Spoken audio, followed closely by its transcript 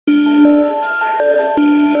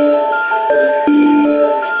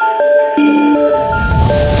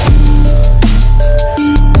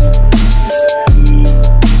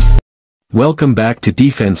Welcome back to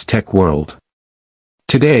Defense Tech World.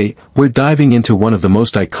 Today, we're diving into one of the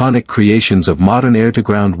most iconic creations of modern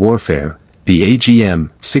air-to-ground warfare, the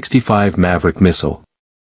AGM-65 Maverick missile.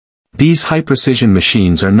 These high-precision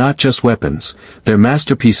machines are not just weapons, they're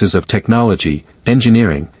masterpieces of technology,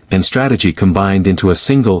 engineering, and strategy combined into a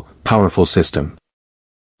single, powerful system.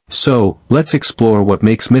 So, let's explore what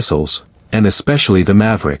makes missiles, and especially the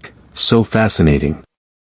Maverick, so fascinating.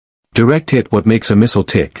 Direct hit: what makes a missile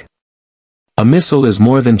tick? A missile is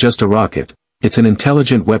more than just a rocket, it's an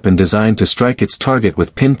intelligent weapon designed to strike its target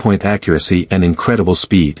with pinpoint accuracy and incredible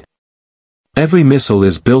speed. Every missile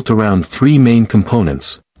is built around three main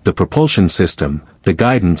components: the propulsion system, the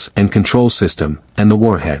guidance and control system, and the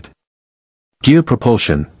warhead. Gear: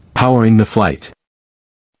 propulsion, powering the flight.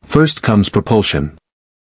 First comes propulsion.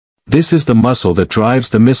 This is the muscle that drives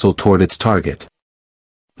the missile toward its target.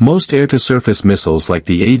 Most air-to-surface missiles like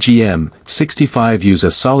the AGM-65 use a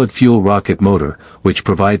solid-fuel rocket motor, which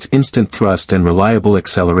provides instant thrust and reliable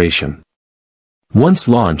acceleration. Once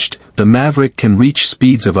launched, the Maverick can reach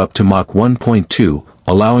speeds of up to Mach 1.2,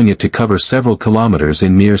 allowing it to cover several kilometers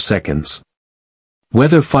in mere seconds.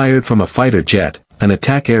 Whether fired from a fighter jet, an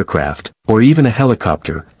attack aircraft, or even a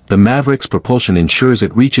helicopter, the Maverick's propulsion ensures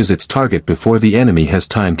it reaches its target before the enemy has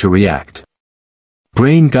time to react.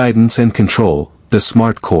 Brain: guidance and control, the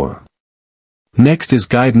smart core. Next is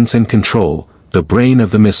guidance and control, the brain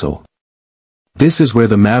of the missile. This is where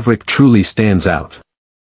the Maverick truly stands out.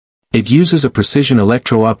 It uses a precision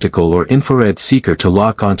electro-optical or infrared seeker to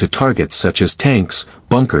lock onto targets such as tanks,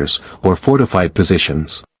 bunkers, or fortified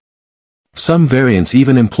positions. Some variants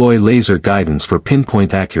even employ laser guidance for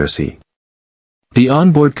pinpoint accuracy. The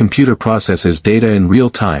onboard computer processes data in real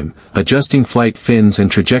time, adjusting flight fins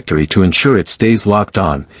and trajectory to ensure it stays locked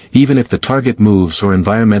on, even if the target moves or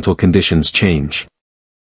environmental conditions change.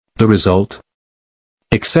 The result?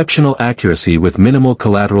 Exceptional accuracy with minimal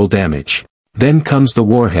collateral damage. Then comes the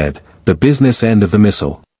warhead, the business end of the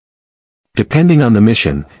missile. Depending on the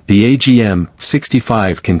mission, the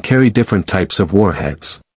AGM-65 can carry different types of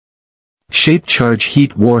warheads. Shaped charge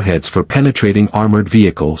heat warheads for penetrating armored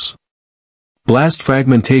vehicles. Blast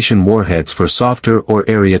fragmentation warheads for softer or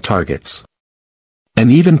area targets.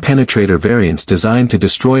 And even penetrator variants designed to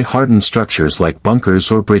destroy hardened structures like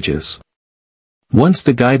bunkers or bridges. Once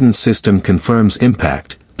the guidance system confirms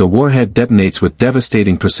impact, the warhead detonates with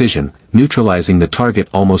devastating precision, neutralizing the target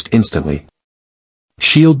almost instantly.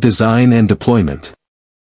 Shield design and deployment.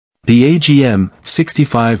 The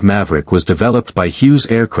AGM-65 Maverick was developed by Hughes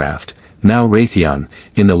Aircraft, now Raytheon,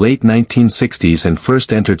 in the late 1960s and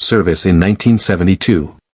first entered service in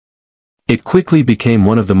 1972. It quickly became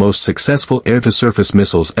one of the most successful air-to-surface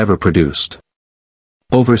missiles ever produced.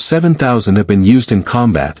 Over 7,000 have been used in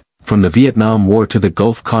combat, from the Vietnam War to the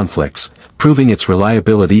Gulf conflicts, proving its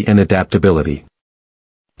reliability and adaptability.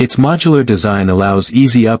 Its modular design allows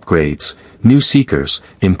easy upgrades, new seekers,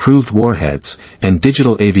 improved warheads, and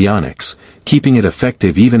digital avionics, keeping it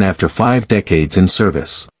effective even after 5 decades in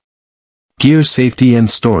service. Gear: safety and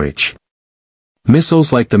storage.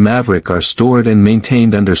 Missiles like the Maverick are stored and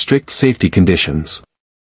maintained under strict safety conditions.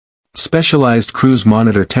 Specialized crews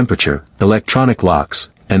monitor temperature, electronic locks,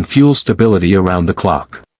 and fuel stability around the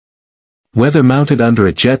clock. Whether mounted under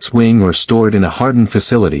a jet's wing or stored in a hardened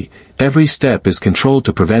facility, every step is controlled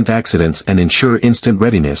to prevent accidents and ensure instant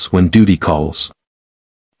readiness when duty calls.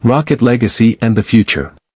 Rocket legacy and the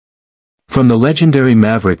future. From the legendary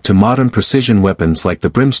Maverick to modern precision weapons like the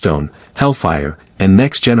Brimstone, Hellfire, and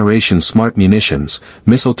next-generation smart munitions,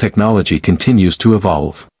 missile technology continues to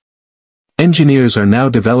evolve. Engineers are now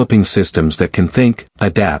developing systems that can think,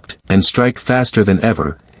 adapt, and strike faster than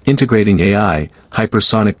ever, integrating AI,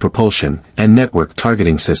 hypersonic propulsion, and network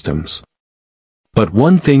targeting systems. But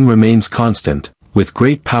one thing remains constant: with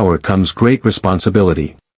great power comes great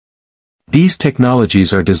responsibility. These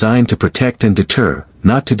technologies are designed to protect and deter,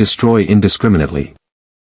 not to destroy indiscriminately.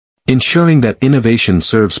 Ensuring that innovation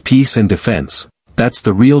serves peace and defense, that's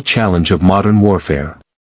the real challenge of modern warfare.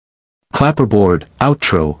 Clapperboard,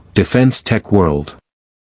 outro, Defense Tech World.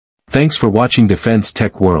 Thanks for watching Defense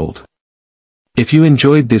Tech World. If you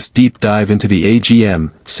enjoyed this deep dive into the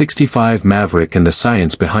AGM-65 Maverick and the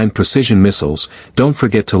science behind precision missiles, don't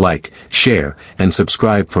forget to like, share, and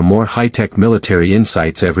subscribe for more high-tech military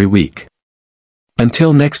insights every week.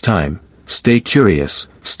 Until next time, stay curious,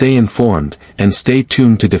 stay informed, and stay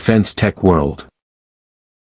tuned to Defense Tech World.